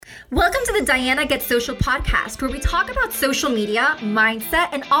Welcome to the Diana Gets Social podcast, where we talk about social media, mindset,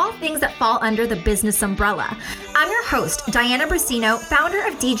 and all things that fall under the business umbrella. I'm your host, Diana Brasino, founder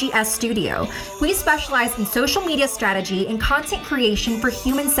of DGS Studio. We specialize in social media strategy and content creation for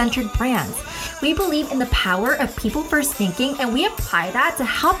human-centered brands. We believe in the power of people-first thinking, and we apply that to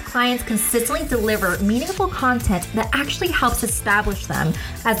help clients consistently deliver meaningful content that actually helps establish them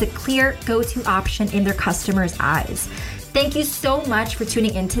as a clear go-to option in their customers' eyes. Thank you so much for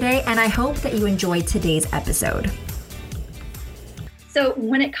tuning in today, and I hope that you enjoyed today's episode. So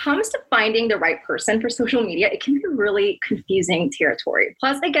when it comes to finding the right person for social media, it can be really confusing territory.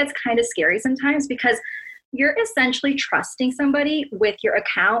 Plus, it gets kind of scary sometimes because you're essentially trusting somebody with your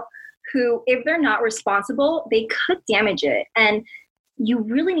account who, if they're not responsible, they could damage it. And you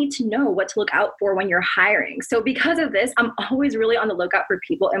really need to know what to look out for when you're hiring. So because of this, I'm always really on the lookout for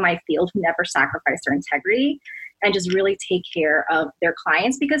people in my field who never sacrifice their integrity and just really take care of their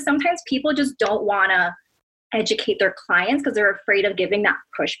clients, because sometimes people just don't want to educate their clients because they're afraid of giving that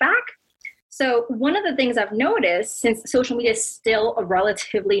pushback. So one of the things I've noticed, since social media is still a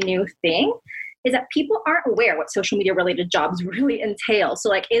relatively new thing, is that people aren't aware what social media related jobs really entail. So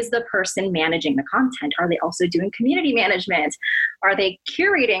like, is the person managing the content? Are they also doing community management? Are they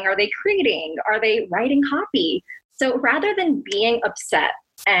curating? Are they creating? Are they writing copy? So rather than being upset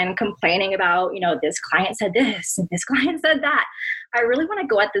and complaining about, this client said this and this client said that, I really want to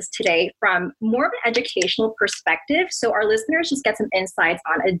go at this today from more of an educational perspective, so our listeners just get some insights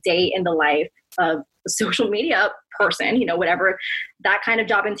on a day in the life of a social media person, whatever that kind of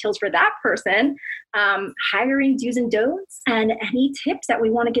job entails for that person, hiring do's and don'ts, and any tips that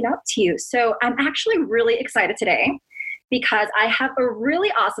we want to get out to you. So I'm actually really excited today because I have a really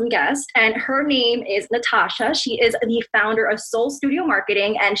awesome guest, and her name is Natasha. She is the founder of Soul Studio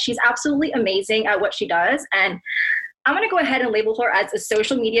Marketing, and she's absolutely amazing at what she does. And I'm going to go ahead and label her as a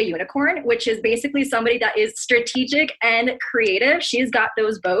social media unicorn, which is basically somebody that is strategic and creative. She's got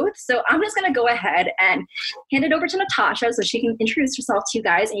those both. So I'm just going to go ahead and hand it over to Natasha so she can introduce herself to you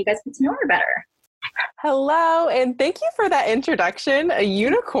guys and you guys get to know her better. Hello, and thank you for that introduction. A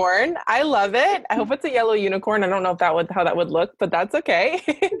unicorn. I love it. I hope it's a yellow unicorn. I don't know how that would look, but that's okay.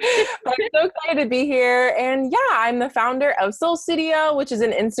 But I'm so excited to be here. And yeah, I'm the founder of Soul Studio, which is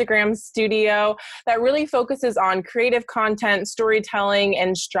an Instagram studio that really focuses on creative content, storytelling,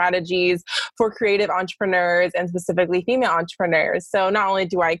 and strategies for creative entrepreneurs and specifically female entrepreneurs. So not only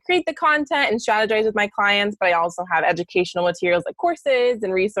do I create the content and strategize with my clients, but I also have educational materials like courses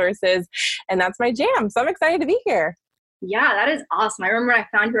and resources, and that's my jam. So I'm excited to be here. Yeah, that is awesome. I remember when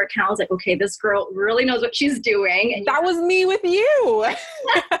I found your account, I was like, okay, this girl really knows what she's doing. And that was me with you. And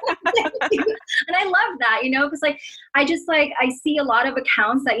I love that, because I see a lot of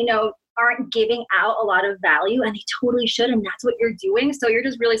accounts that, aren't giving out a lot of value, and they totally should. And that's what you're doing. So you're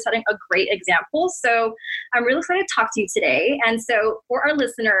just really setting a great example. So I'm really excited to talk to you today. And so for our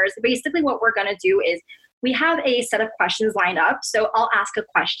listeners, basically what we're going to do is we have a set of questions lined up. So I'll ask a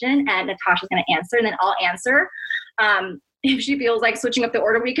question and Natasha's going to answer, and then I'll answer. If she feels like switching up the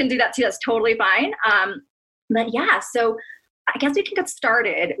order, we can do that too. That's totally fine. But yeah, so I guess we can get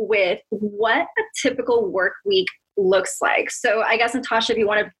started with what a typical work week looks like. So I guess, Natasha, if you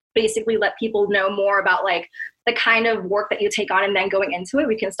want to basically let people know more about like the kind of work that you take on and then going into it,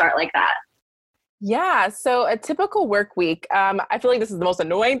 we can start like that. Yeah. So a typical work week, I feel like this is the most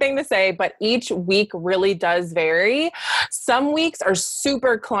annoying thing to say, but each week really does vary. Some weeks are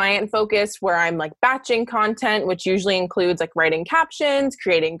super client focused where I'm like batching content, which usually includes like writing captions,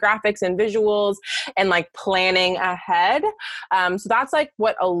 creating graphics and visuals, and like planning ahead. So that's like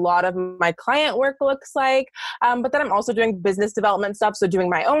what a lot of my client work looks like. But then I'm also doing business development stuff. So doing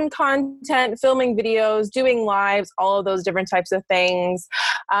my own content, filming videos, doing lives, all of those different types of things.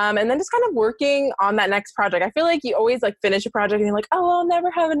 And then just kind of working on that next project. I feel like you always like finish a project and you're like, oh, I'll never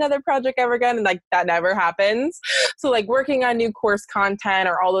have another project ever again. And like that never happens. So like working on new course content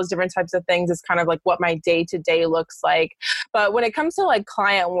or all those different types of things is kind of like what my day-to-day looks like. But when it comes to like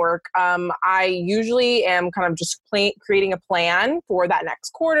client work, I usually am kind of just creating a plan for that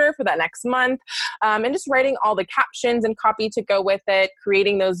next quarter, for that next month, and just writing all the captions and copy to go with it,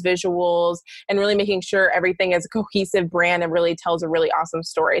 creating those visuals, and really making sure everything is a cohesive brand and really tells a really awesome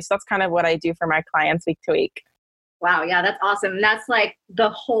story. So that's kind of what I do for my clients week to week. Wow. Yeah, that's awesome. And that's like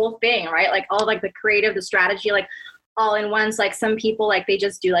the whole thing, right? Like all like the creative, the strategy, like all in ones. Like some people, like they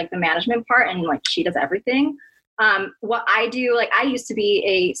just do like the management part and like she does everything. What I do, like I used to be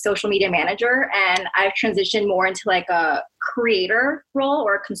a social media manager and I've transitioned more into like a creator role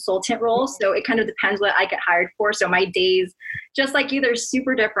or a consultant role. So it kind of depends what I get hired for. So my days, just like you, they're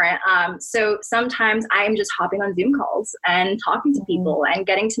super different. So sometimes I'm just hopping on Zoom calls and talking to people and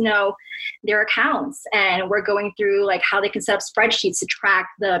getting to know their accounts. And we're going through like how they can set up spreadsheets to track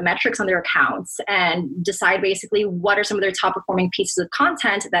the metrics on their accounts and decide basically what are some of their top performing pieces of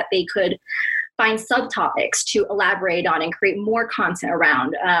content that they could find subtopics to elaborate on and create more content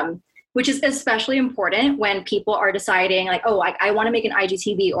around, which is especially important when people are deciding like, oh, I want to make an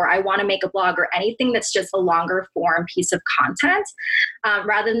IGTV or I want to make a blog or anything that's just a longer form piece of content,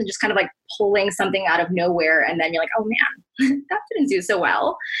 rather than just kind of like pulling something out of nowhere. And then you're like, oh man, that didn't do so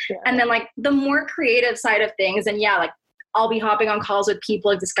well. Yeah. And then like the more creative side of things, and yeah, like I'll be hopping on calls with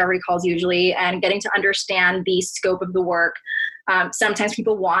people, like discovery calls usually, and getting to understand the scope of the work. Sometimes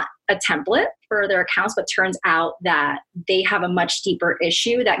people want a template for their accounts, but turns out that they have a much deeper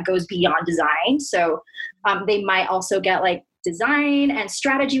issue that goes beyond design. So they might also get like design and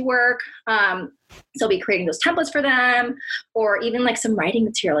strategy work. So I'll be creating those templates for them, or even like some writing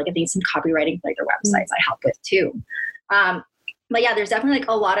material, like if they need some copywriting for like their websites, I help with too. But yeah, there's definitely like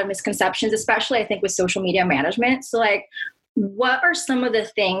a lot of misconceptions, especially I think with social media management. So like, what are some of the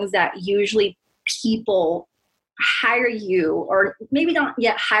things that usually people hire you, or maybe not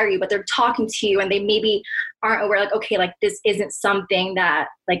yet hire you, but they're talking to you and they maybe aren't aware, like, okay, like this isn't something that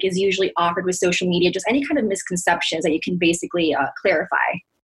like is usually offered with social media, just any kind of misconceptions that you can basically clarify?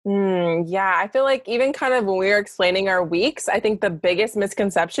 Yeah, I feel like even kind of when we were explaining our weeks, I think the biggest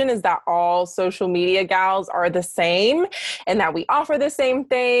misconception is that all social media gals are the same and that we offer the same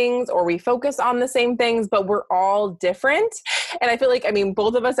things or we focus on the same things, but we're all different. And I feel like, I mean,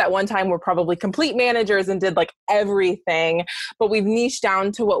 both of us at one time were probably complete managers and did like everything, but we've niched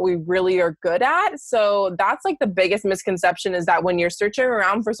down to what we really are good at. So that's like the biggest misconception, is that when you're searching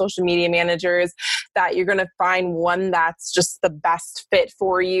around for social media managers, that you're going to find one that's just the best fit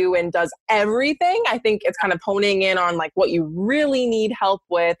for you and does everything. I think it's kind of honing in on like what you really need help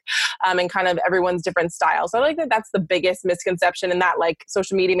with, and kind of everyone's different style. So I like that that's the biggest misconception, and that like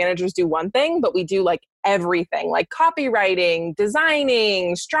social media managers do one thing, but we do like everything, like copywriting,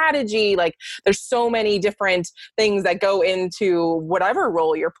 designing, strategy. Like there's so many different things that go into whatever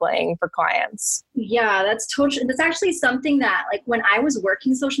role you're playing for clients. Yeah, that's actually something that like when I was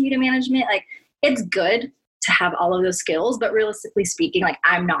working social media management, like it's good to have all of those skills, but realistically speaking, like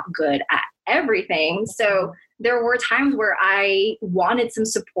I'm not good at everything. So there were times where I wanted some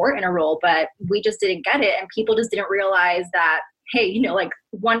support in a role, but we just didn't get it. And people just didn't realize that, hey, you know, like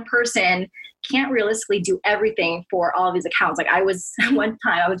one person can't realistically do everything for all of these accounts. Like one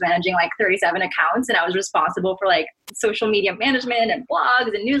time I was managing like 37 accounts, and I was responsible for like social media management and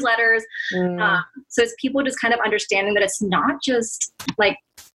blogs and newsletters. So it's people just kind of understanding that it's not just like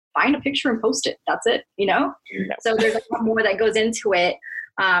find a picture and post it. That's it, you know? No. So there's a lot more that goes into it.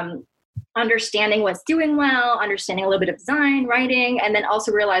 Understanding what's doing well, understanding a little bit of design, writing, and then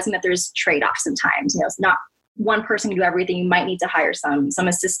also realizing that there's trade-offs sometimes. You know, it's not one person can do everything. You might need to hire some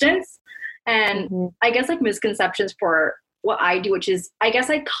assistance. And I guess like misconceptions for what I do, which is, I guess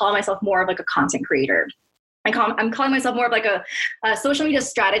I call myself more of like a content creator. I'm calling myself more of like a social media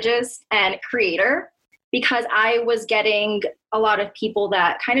strategist and creator, because I was getting a lot of people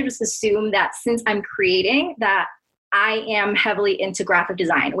that kind of just assume that since I'm creating, that I am heavily into graphic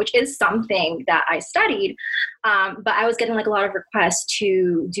design, which is something that I studied. But I was getting like a lot of requests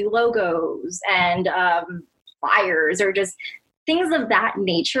to do logos and flyers or just things of that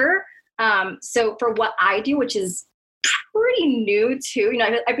nature. So for what I do, which is pretty new too, you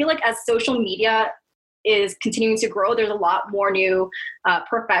know, I feel like as social media is continuing to grow, there's a lot more new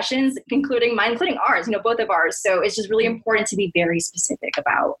professions, including mine, including ours, you know, both of ours. So it's just really important to be very specific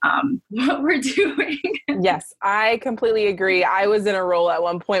about what we're doing. Yes, I completely agree. I was in a role at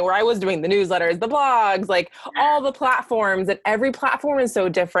one point where I was doing the newsletters, the blogs, like all the platforms, and every platform is so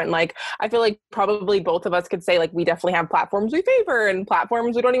different. Like, I feel like probably both of us could say like, we definitely have platforms we favor and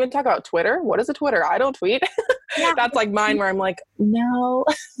platforms we don't even talk about. Twitter, what is a Twitter? I don't tweet. Yeah. That's like mine, where I'm like, no.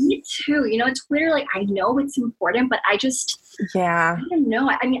 Me too. You know, Twitter, like I know it's important, but I don't know.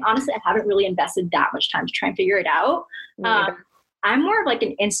 I mean, honestly, I haven't really invested that much time to try and figure it out. I'm more of like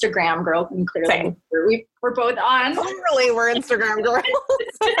an Instagram girl, and clearly we're both on. Clearly, we're Instagram girls.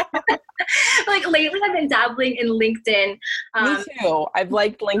 Like lately, I've been dabbling in LinkedIn. Me too. I've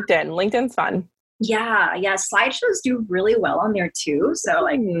liked LinkedIn. LinkedIn's fun. Yeah. Slideshows do really well on there too. So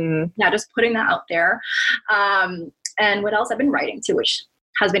like, just putting that out there. And what else? I've been writing too, which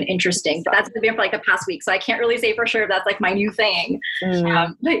has been interesting. But that's been for like the past week, so I can't really say for sure if that's like my new thing.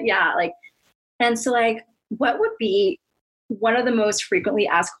 But yeah, like, and so like, what would be one of the most frequently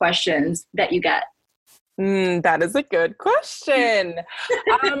asked questions that you get? That is a good question.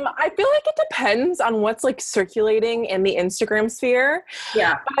 I feel like it depends on what's like circulating in the Instagram sphere.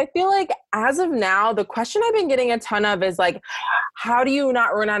 Yeah. But I feel like as of now, the question I've been getting a ton of is like, how do you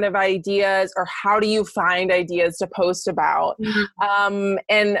not run out of ideas, or how do you find ideas to post about?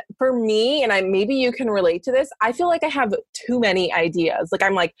 And for me, and maybe you can relate to this, I feel like I have too many ideas. Like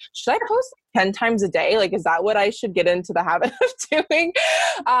I'm like, should I post 10 times a day? Like, is that what I should get into the habit of doing?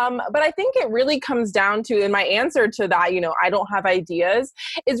 But I think it really comes down to, and my answer to that, I don't have ideas,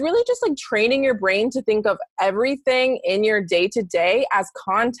 is really just like training your brain to think of everything in your day to day as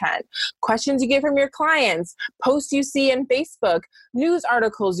content. Questions you get from your clients, posts you see in Facebook, news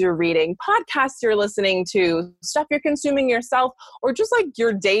articles you're reading, podcasts you're listening to, stuff you're consuming yourself, or just like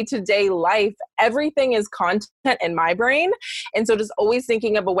your day to day life. Everything is content in my brain. And so just always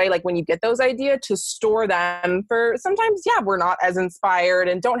thinking of a way, like when you get those ideas, to store them for sometimes, we're not as inspired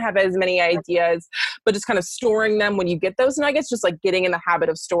and don't have as many ideas, but just kind of storing them when you get those nuggets, just like getting in the habit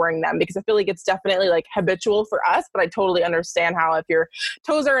of storing them, because I feel like it's definitely like habitual for us, but I totally understand how if your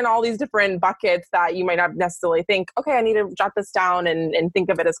toes are in all these different buckets that you might not necessarily think, okay, I need to jot this down and think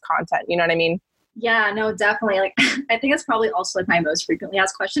of it as content. You know what I mean? Yeah, no, definitely. Like, I think it's probably also like my most frequently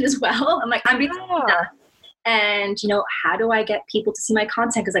asked question as well. I'm like, I'm being done. And, how do I get people to see my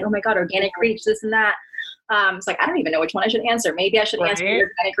content? Because like, oh my God, organic reach, this and that. It's like, I don't even know which one I should answer. Maybe I should answer the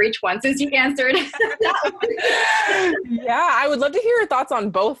organic reach one since you answered. Yeah, I would love to hear your thoughts on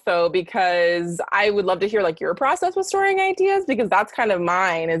both though, because I would love to hear like your process with storing ideas, because that's kind of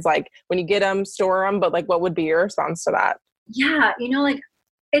mine, is like when you get them, store them, but like what would be your response to that? Yeah, like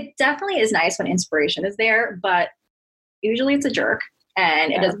it definitely is nice when inspiration is there, but usually it's a jerk.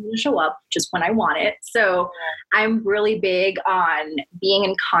 And it doesn't show up just when I want it. So I'm really big on being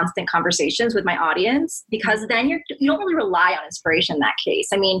in constant conversations with my audience, because then you don't really rely on inspiration in that case.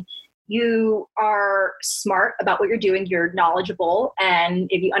 I mean, you are smart about what you're doing, you're knowledgeable, and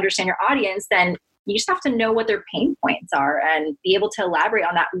if you understand your audience, then you just have to know what their pain points are and be able to elaborate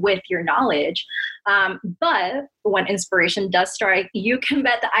on that with your knowledge. But when inspiration does strike, you can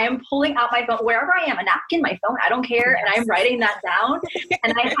bet that I am pulling out my phone wherever I am, a napkin, my phone, I don't care. And I'm writing that down.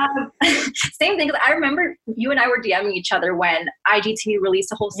 And I have same thing. I remember you and I were DMing each other when IGTV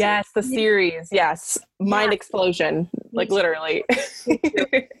released a whole series. Yes, the series. Yes. Mind explosion. Like literally.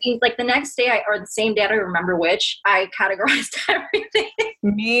 Like the next day or the same day, I don't remember which, I categorized everything.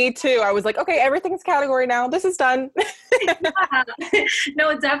 Me too. I was like, okay, everything's category now. This is done. No,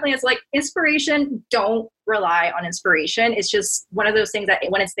 it definitely is. Like inspiration, don't rely on inspiration. It's just one of those things that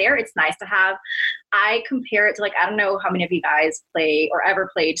when it's there, it's nice to have. I compare it to like, I don't know how many of you guys play or ever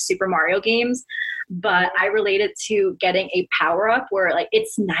played Super Mario games, but I relate it to getting a power up where like,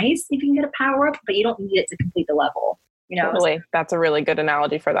 it's nice if you can get a power up, but you don't need it to complete the level. Totally. That's a really good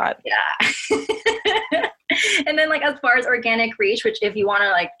analogy for that. Yeah. And then like, as far as organic reach, which if you want to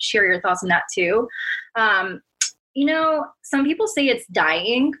like share your thoughts on that too, some people say it's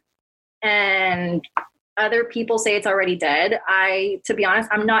dying and other people say it's already dead. To be honest,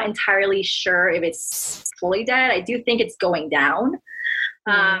 I'm not entirely sure if it's fully dead. I do think it's going down.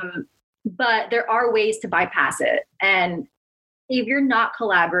 But there are ways to bypass it. And if you're not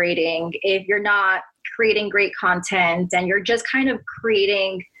collaborating, if you're not creating great content and you're just kind of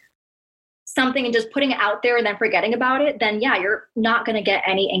creating something and just putting it out there and then forgetting about it, then you're not going to get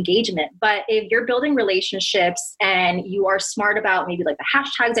any engagement. But if you're building relationships and you are smart about maybe like the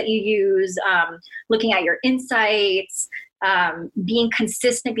hashtags that you use, looking at your insights, being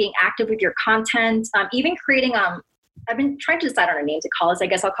consistent, being active with your content, even creating, I've been trying to decide on a name to call this. I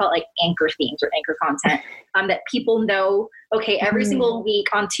guess I'll call it like anchor themes or anchor content that people know, okay, every single week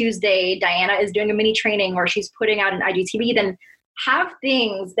on Tuesday, Diana is doing a mini training or she's putting out an IGTV. Then have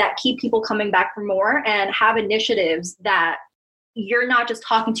things that keep people coming back for more, and have initiatives that you're not just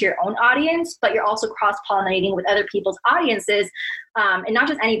talking to your own audience, but you're also cross-pollinating with other people's audiences, and not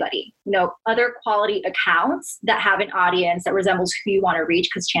just anybody, other quality accounts that have an audience that resembles who you want to reach,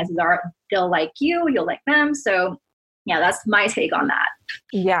 because chances are they'll like you, you'll like them. So that's my take on that.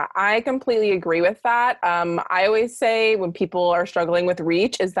 Yeah, I completely agree with that. I always say when people are struggling with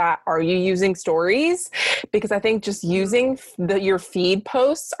reach is that, are you using stories? Because I think just using your feed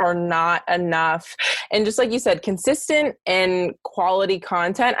posts are not enough. And just like you said, consistent and quality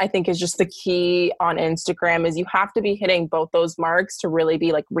content, I think is just the key on Instagram, is you have to be hitting both those marks to really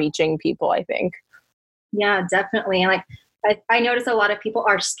be like reaching people, I think. Yeah, definitely. And like, I notice a lot of people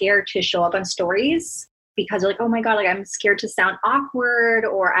are scared to show up on stories, because they're like, oh my God, like I'm scared to sound awkward,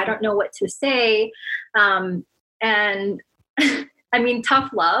 or I don't know what to say. And I mean,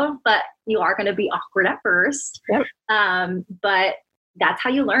 tough love, but you are going to be awkward at first. Yep. But that's how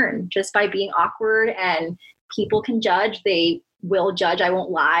you learn, just by being awkward. And people can judge. They will judge. I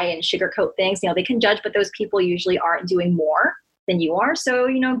won't lie and sugarcoat things. They can judge, but those people usually aren't doing more than you are. So,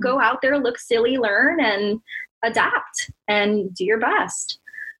 go out there, look silly, learn, and adapt and do your best.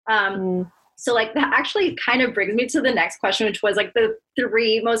 So like that actually kind of brings me to the next question, which was like the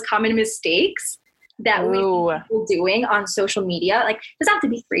 3 most common mistakes that we see people doing on social media. Like, it doesn't have to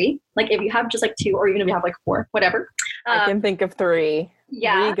be 3. Like, if you have just like 2, or even if you have like 4, whatever. I can think of 3.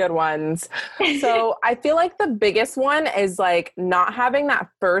 Yeah. 3 good ones. So I feel like the biggest one is like not having that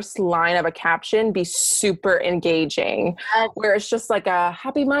first line of a caption be super engaging, where it's just like a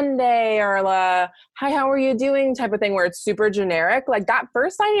happy Monday or a hi, how are you doing type of thing, where it's super generic. Like, that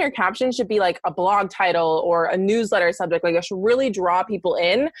first line in your caption should be like a blog title or a newsletter subject. Like, it should really draw people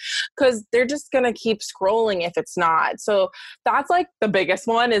in, because they're just going to keep scrolling if it's not. So that's like the biggest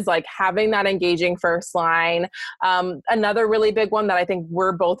one, is like having that engaging first line. Another really big one that I think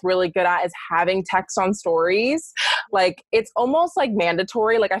we're both really good at is having text on stories. Like, it's almost like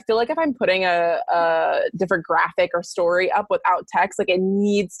mandatory. Like, I feel like if I'm putting a different graphic or story up without text, like, it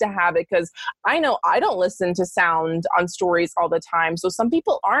needs to have it, because I know I don't listen to sound on stories all the time. So some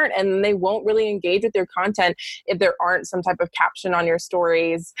people aren't, and they won't really engage with your content if there aren't some type of caption on your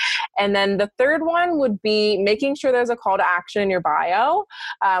stories. And then the third one would be making sure there's a call to action in your bio,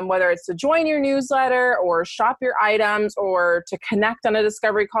 whether it's to join your newsletter or shop your items or to connect on a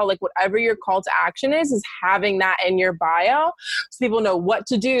discovery call. Like, whatever your call to action is having that in your bio, so people know what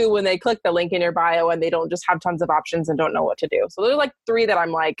to do when they click the link in your bio, and they don't just have tons of options and don't know what to do. So there's like 3 that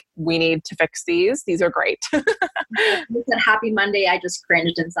I'm like, we need to fix these. These are great. You said happy Monday. I just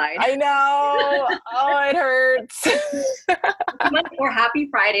cringed inside. I know. Oh, it hurts. Or happy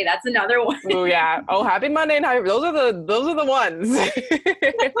Friday. That's another one. Oh yeah. Oh, happy Monday and happy. Those are the ones.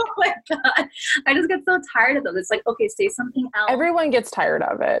 Oh my God. I just get so tired of them. It's like, okay, say something else. Everyone gets tired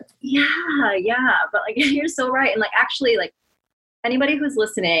of it. Yeah. But like, you're so right. And like, actually, like, anybody who's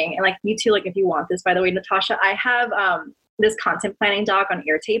listening, and like you too, like, if you want this, by the way, Natasha, I have this content planning doc on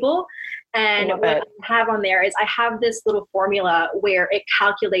Airtable. And what I have on there is I have this little formula where it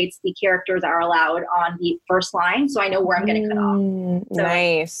calculates the characters that are allowed on the first line. So I know where I'm going to cut off. So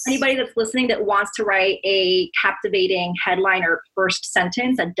nice. Anybody that's listening that wants to write a captivating headline or first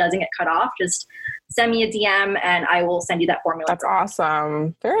sentence that doesn't get cut off, just send me a DM and I will send you that formula. That's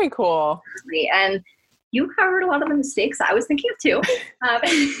awesome. Very cool. And you covered a lot of the mistakes I was thinking of too.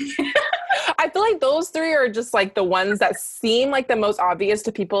 I feel like those 3 are just like the ones that seem like the most obvious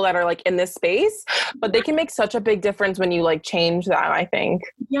to people that are like in this space, but they can make such a big difference when you like change them, I think.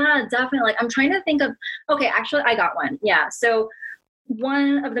 Yeah, definitely. Like, I'm trying to think of, okay, actually I got one. Yeah. So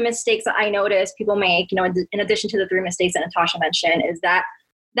one of the mistakes that I noticed people make, in addition to the 3 mistakes that Natasha mentioned, is that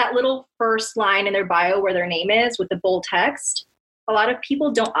little first line in their bio where their name is with the bold text. A lot of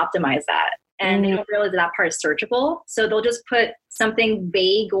people don't optimize that. And they don't realize that part is searchable. So they'll just put something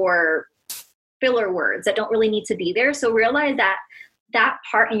vague or filler words that don't really need to be there. So realize that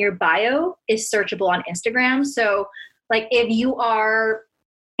part in your bio is searchable on Instagram. So like, if you are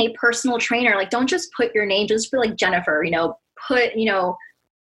a personal trainer, like, don't just put your name, just put like Jennifer, put, I don't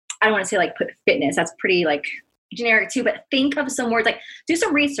want to say like put fitness. That's pretty like generic too, but think of some words, like do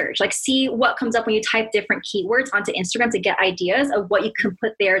some research, like see what comes up when you type different keywords onto Instagram to get ideas of what you can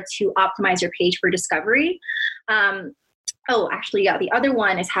put there to optimize your page for discovery. The other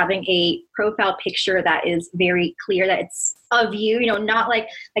one is having a profile picture that is very clear that it's of you, not like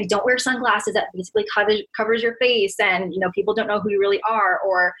don't wear sunglasses that basically covers your face and, people don't know who you really are,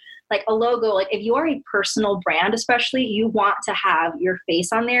 or like a logo. Like, if you are a personal brand, especially, you want to have your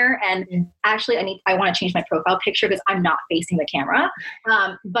face on there. And actually I want to change my profile picture because I'm not facing the camera.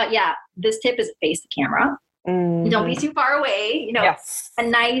 But yeah, this tip is face the camera. Mm-hmm. Don't be too far away, yes. A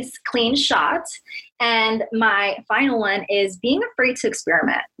nice clean shot. And my final one is being afraid to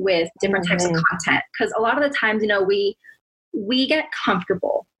experiment with different types of content. Because a lot of the times, we get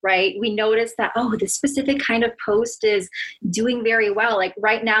comfortable, right? We notice that, this specific kind of post is doing very well. Like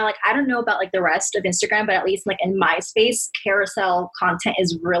right now, like, I don't know about like the rest of Instagram, but at least like in my space, carousel content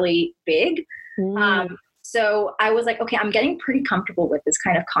is really big. So I was like, okay, I'm getting pretty comfortable with this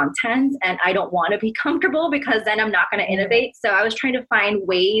kind of content and I don't want to be comfortable because then I'm not going to innovate. So I was trying to find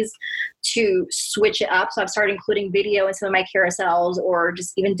ways to switch it up. So I've started including video in some of my carousels, or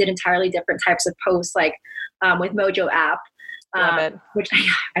just even did entirely different types of posts, like with Mojo app. Love it. Which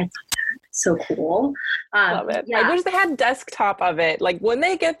I So cool. Love it. Yeah. I wish they had desktop of it. Like when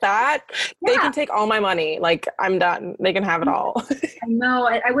they get that, they can take all my money. Like I'm done. They can have it all. I know.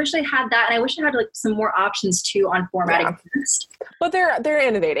 I wish they had that. And I wish they had like some more options too on formatting text. But they're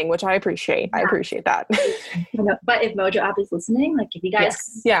innovating, which I appreciate. I appreciate that. But if Mojo app is listening, like if you guys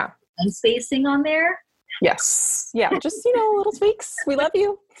spacing on there. Yes. Yeah. Just, little tweaks. We love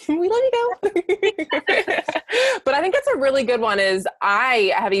you. We let you go. But I think that's a really good one is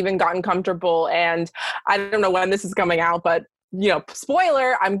I have even gotten comfortable, and I don't know when this is coming out, but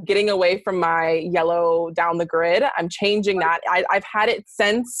spoiler, I'm getting away from my yellow down the grid. I'm changing that. I've had it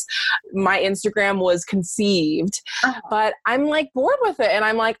since my Instagram was conceived, but I'm like bored with it. And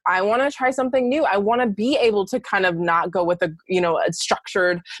I'm like, I want to try something new. I want to be able to kind of not go with a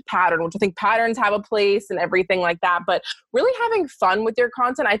structured pattern, which I think patterns have a place and everything like that, but really having fun with your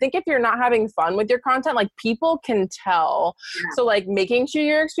content. I think if you're not having fun with your content, like people can tell. Yeah. So like making sure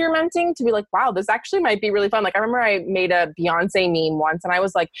you're experimenting to be like, wow, this actually might be really fun. Like I remember I made a Beyonce meme once and I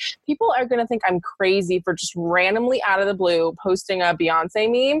was like, people are going to think I'm crazy for just randomly out of the blue posting a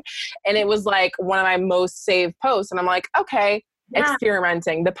Beyonce meme. And it was like one of my most saved posts. And I'm like, okay,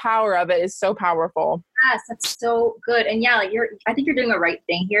 experimenting. The power of it is so powerful. Yes, that's so good. And I think you're doing the right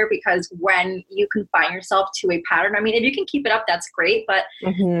thing here, because when you confine yourself to a pattern, I mean, if you can keep it up, that's great. But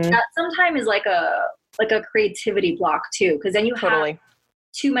that sometimes is like a creativity block too. Because then you have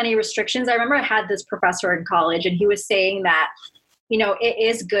too many restrictions. I remember I had this professor in college and he was saying that, it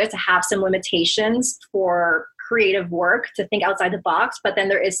is good to have some limitations for creative work, to think outside the box, but then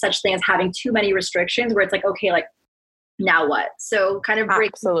there is such thing as having too many restrictions where it's like, okay, like now what? So kind of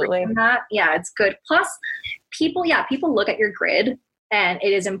break from that. Yeah, it's good. Plus people look at your grid, and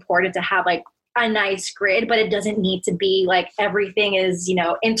it is important to have like a nice grid, but it doesn't need to be like everything is,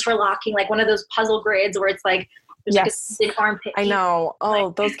 interlocking, like one of those puzzle grids where it's like, yes, an armpit. I know. Oh,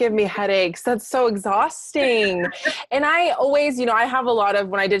 those give me headaches. That's so exhausting. And I always, I have a lot of,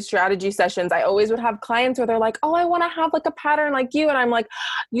 when I did strategy sessions, I always would have clients where they're like, oh, I want to have like a pattern like you. And I'm like,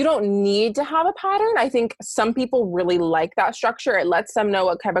 you don't need to have a pattern. I think some people really like that structure. It lets them know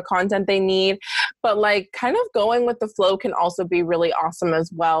what type of content they need. But like kind of going with the flow can also be really awesome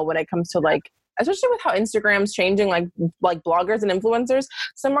as well when it comes to like, especially with how Instagram's changing, like bloggers and influencers,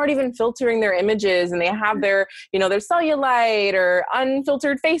 some aren't even filtering their images and they have their, their cellulite or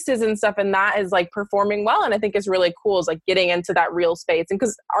unfiltered faces and stuff. And that is like performing well. And I think it's really cool is like getting into that real space. And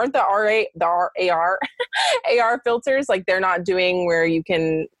because aren't the AR filters, like they're not doing where you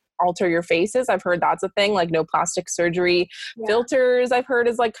can alter your faces. I've heard that's a thing, like no plastic surgery filters. I've heard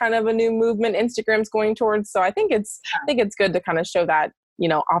is like kind of a new movement Instagram's going towards. So I think it's good to kind of show that,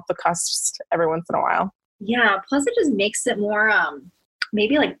 off the cusp every once in a while. Yeah. Plus it just makes it more,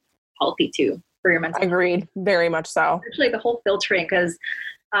 maybe like healthy too for your mental health. Agreed. Very much so. Actually the whole filtering, because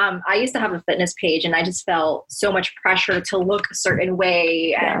I used to have a fitness page and I just felt so much pressure to look a certain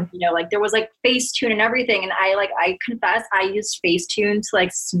way. And, like there was like Facetune and everything. And I confess I used Facetune to like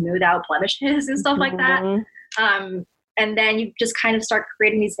smooth out blemishes and stuff like that. And then you just kind of start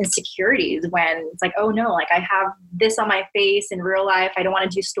creating these insecurities when it's like, oh no, like I have this on my face in real life. I don't want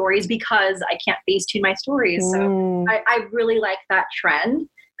to do stories because I can't Facetune my stories. So I really like that trend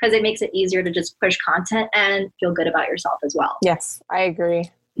because it makes it easier to just push content and feel good about yourself as well. Yes, I agree.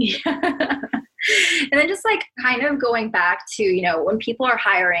 Yeah. And then just like kind of going back to, when people are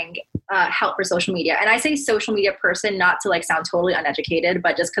hiring help for social media, and I say social media person, not to like sound totally uneducated,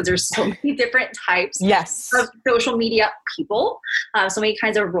 but just because there's so many different types of social media people, so many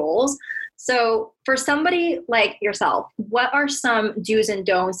kinds of roles. So for somebody like yourself, what are some do's and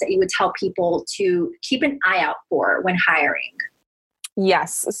don'ts that you would tell people to keep an eye out for when hiring?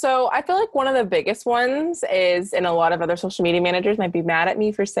 Yes. So I feel like one of the biggest ones is, and a lot of other social media managers might be mad at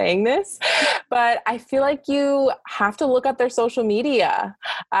me for saying this, but I feel like you have to look at their social media.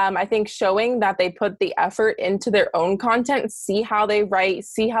 I think showing that they put the effort into their own content, see how they write,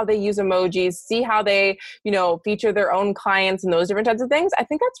 see how they use emojis, see how they, feature their own clients and those different types of things. I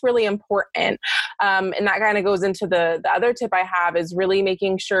think that's really important. And that kind of goes into the other tip I have is really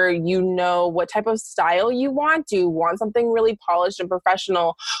making sure you know what type of style you want. Do you want something really polished and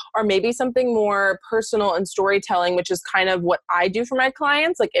professional, or maybe something more personal and storytelling, which is kind of what I do for my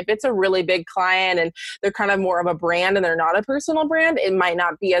clients. Like if it's a really big client and they're kind of more of a brand and they're not a personal brand, it might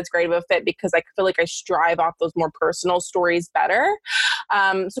not be as great of a fit because I feel like I strive off those more personal stories better. So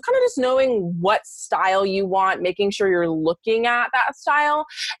kind of just knowing what style you want, making sure you're looking at that style,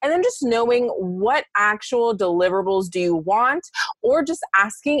 and then just knowing what actual deliverables do you want, or just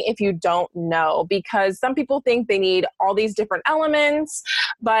asking if you don't know, because some people think they need all these different elements assistance,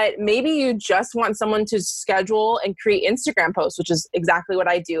 but maybe you just want someone to schedule and create Instagram posts, which is exactly what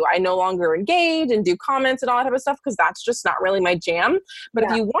I do. I no longer engage and do comments and all that type of stuff because that's just not really my jam. But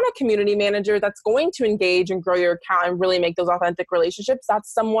if you want a community manager that's going to engage and grow your account and really make those authentic relationships,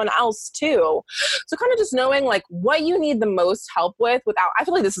 that's someone else too. So kind of just knowing like what you need the most help with without, I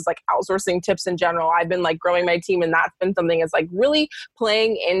feel like this is like outsourcing tips in general. I've been like growing my team, and that's been something is like really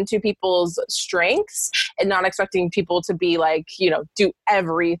playing into people's strengths and not expecting people to be like, you know, do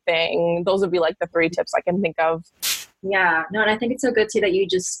everything. Those would be like the 3 tips I can think of. Yeah, no, and I think it's so good too that you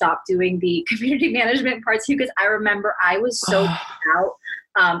just stopped doing the community management part too, because I remember I was so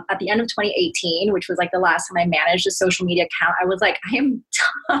out at the end of 2018, which was like the last time I managed a social media account. I was like, I am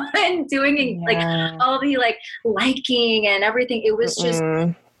done doing like all the like liking and everything. It was just,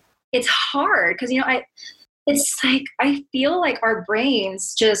 it's hard because, you know, it's like, I feel like our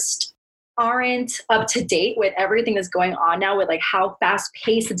brains just aren't up to date with everything that's going on now with like how fast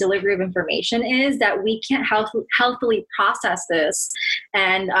paced the delivery of information is, that we can't healthily process this.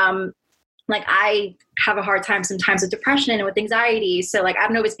 And like I have a hard time sometimes with depression and with anxiety. So like, I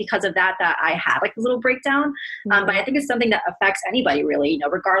don't know if it's because of that I had like a little breakdown. But I think it's something that affects anybody really, you know,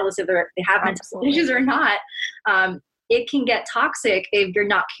 regardless if they have mental issues or not. It can get toxic if you're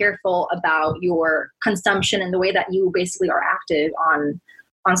not careful about your consumption and the way that you basically are active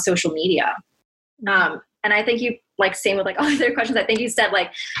on social media. And I think you like same with like all the other questions. I think you said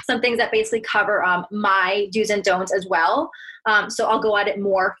like some things that basically cover my do's and don'ts as well. So I'll go at it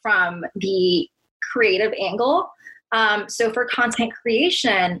more from the creative angle. So for content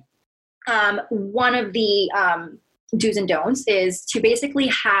creation, one of the do's and don'ts is to basically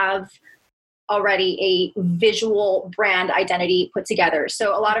have already a visual brand identity put together.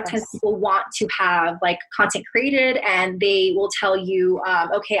 So a lot of times people want to have like content created and they will tell you,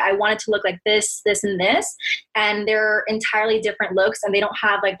 okay, I want it to look like this, this, and this. And they're entirely different looks and they don't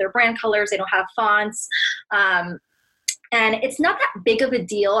have like their brand colors. They don't have fonts. And it's not that big of a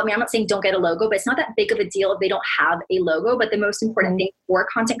deal. I mean, I'm not saying don't get a logo, but it's not that big of a deal if they don't have a logo. But the most important thing for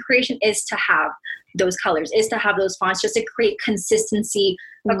content creation is to have those colors, is to have those fonts, just to create consistency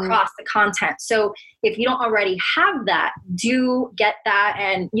across the content. So if you don't already have that, do get that.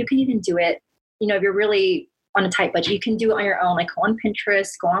 And you can even do it, you know, if you're really on a tight budget, you can do it on your own, like go on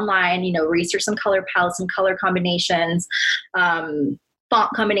Pinterest, go online, you know, research some color palettes, some color combinations, font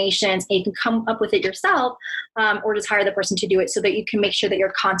combinations, and you can come up with it yourself, or just hire the person to do it so that you can make sure that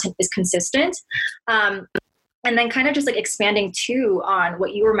your content is consistent. And then kind of just like expanding too on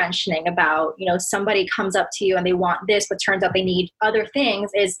what you were mentioning about, you know, somebody comes up to you and they want this, but turns out they need other things,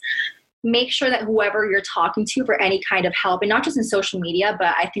 is make sure that whoever you're talking to for any kind of help, and not just in social media,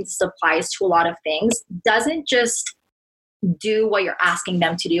 but I think this applies to a lot of things, doesn't just do what you're asking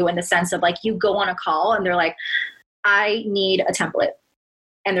them to do, in the sense of like you go on a call and they're like, I need a template.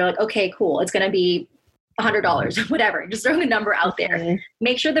 And they're like, okay, cool. It's going to be $100, whatever. Just throwing a number out there.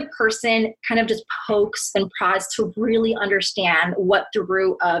 Make sure the person kind of just pokes and prods to really understand what the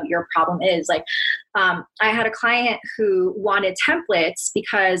root of your problem is. Like, I had a client who wanted templates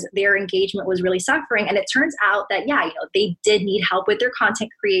because their engagement was really suffering. And it turns out that, yeah, you know, they did need help with their content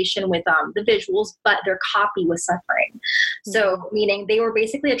creation with the visuals, but their copy was suffering. So meaning they were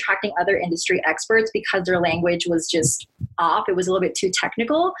basically attracting other industry experts because their language was just off. It was a little bit too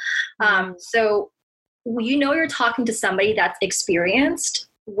technical. So you know, you're talking to somebody that's experienced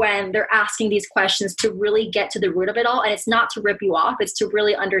when they're asking these questions to really get to the root of it all. And it's not to rip you off. It's to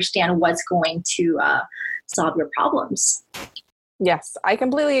really understand what's going to solve your problems. Yes, I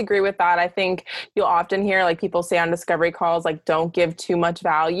completely agree with that. I think you'll often hear like people say on discovery calls, like, don't give too much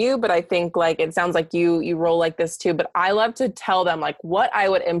value. But I think like, it sounds like you roll like this too, but I love to tell them like what I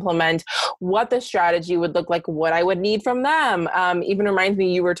would implement, what the strategy would look like, what I would need from them. Even reminds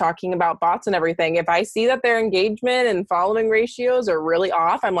me, you were talking about bots and everything. If I see that their engagement and following ratios are really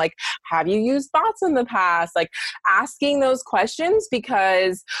off, I'm like, have you used bots in the past? Like asking those questions,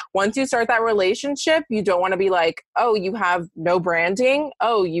 because once you start that relationship, you don't want to be like, oh, you have no branding.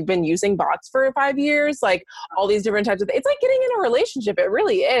 Oh, you've been using bots for 5 years. Like all these different types of things. It's like getting in a relationship. It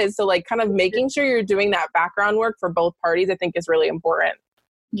really is. So like kind of making sure you're doing that background work for both parties, I think is really important.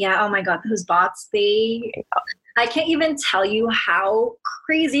 Yeah. Oh my God. Those bots, I can't even tell you how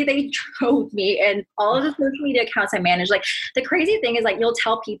crazy they drove me and all of the social media accounts I manage. Like the crazy thing is like, you'll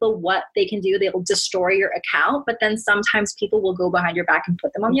tell people what they can do. They'll destroy your account, but then sometimes people will go behind your back and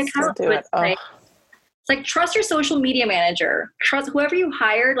put them on the account. So it's like, trust your social media manager, trust whoever you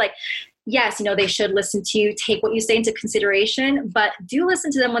hired. Like, yes, you know, they should listen to you, take what you say into consideration, but do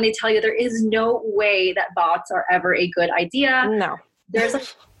listen to them when they tell you there is no way that bots are ever a good idea. No. There's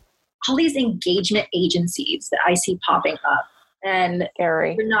like all these engagement agencies that I see popping up. and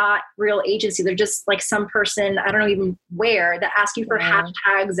Scary. they're not real agency. They're just like some person, I don't know even where, that asks you for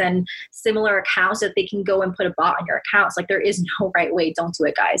hashtags and similar accounts that they can go and put a bot on your accounts. Like, there is no right way. Don't do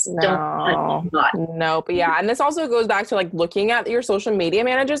it, guys. Don't bot. No, but yeah. And this also goes back to like looking at your social media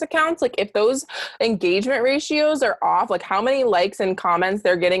managers accounts. Like, if those engagement ratios are off, like how many likes and comments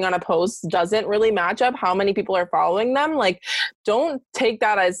they're getting on a post doesn't really match up how many people are following them. Like, don't take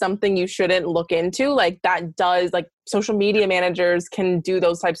that as something you shouldn't look into. Like, that does, like, social media managers can do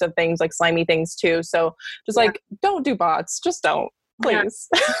those types of things, like slimy things too. So just like, don't do bots. Just don't, please.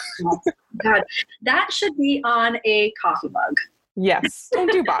 God, that should be on a coffee mug. Yes,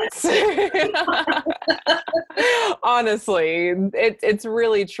 don't do bots. Honestly, it's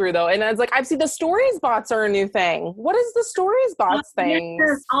really true though. And it's like, I've seen the stories bots are a new thing. What is the stories bots thing?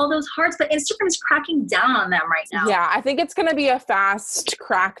 Yes, all those hearts, but Instagram's cracking down on them right now. Yeah, I think it's going to be a fast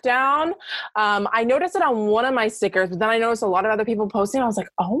crackdown. I noticed it on one of my stickers, but then I noticed a lot of other people posting. I was like,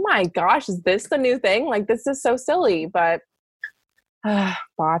 oh my gosh, is this the new thing? Like, this is so silly, but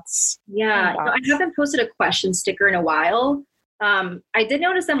bots. Yeah, bots. I haven't posted a question sticker in a while. I did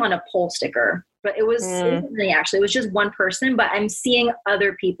notice them on a poll sticker, but it was actually, it was just one person, but I'm seeing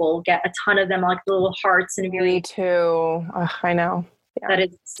other people get a ton of them, like the little hearts and Me too. I know. Yeah. That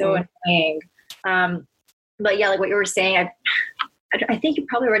is so annoying. But yeah, like what you were saying, I think you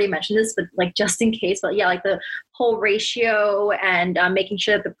probably already mentioned this, but like just in case, but yeah, like the whole ratio and making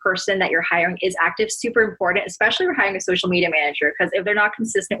sure that the person that you're hiring is active, super important, especially if you're hiring a social media manager, because if they're not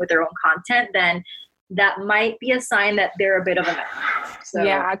consistent with their own content, then that might be a sign that they're a bit of a mess. So.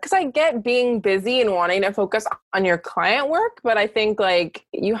 Yeah, because I get being busy and wanting to focus on your client work, but I think like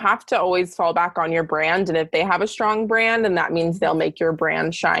you have to always fall back on your brand. And if they have a strong brand, then that means they'll make your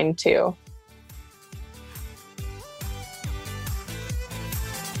brand shine too.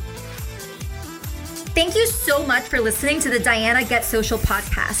 Thank you so much for listening to the Diana Get Social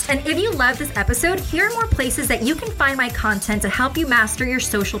podcast. And if you love this episode, here are more places that you can find my content to help you master your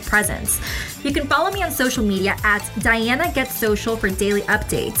social presence. You can follow me on social media at Diana Get Social for daily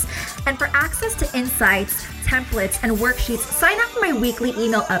updates. And for access to insights, templates, and worksheets, sign up for my weekly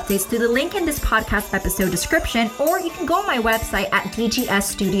email updates through the link in this podcast episode description, or you can go on my website at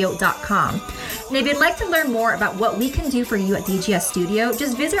dgsstudio.com. And if you'd like to learn more about what we can do for you at DGS Studio,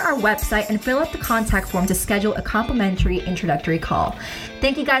 just visit our website and fill out the contact form to schedule a complimentary introductory call.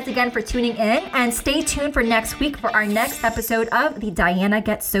 Thank you guys again for tuning in, and stay tuned for next week for our next episode of the Diana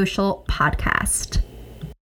Get Social podcast.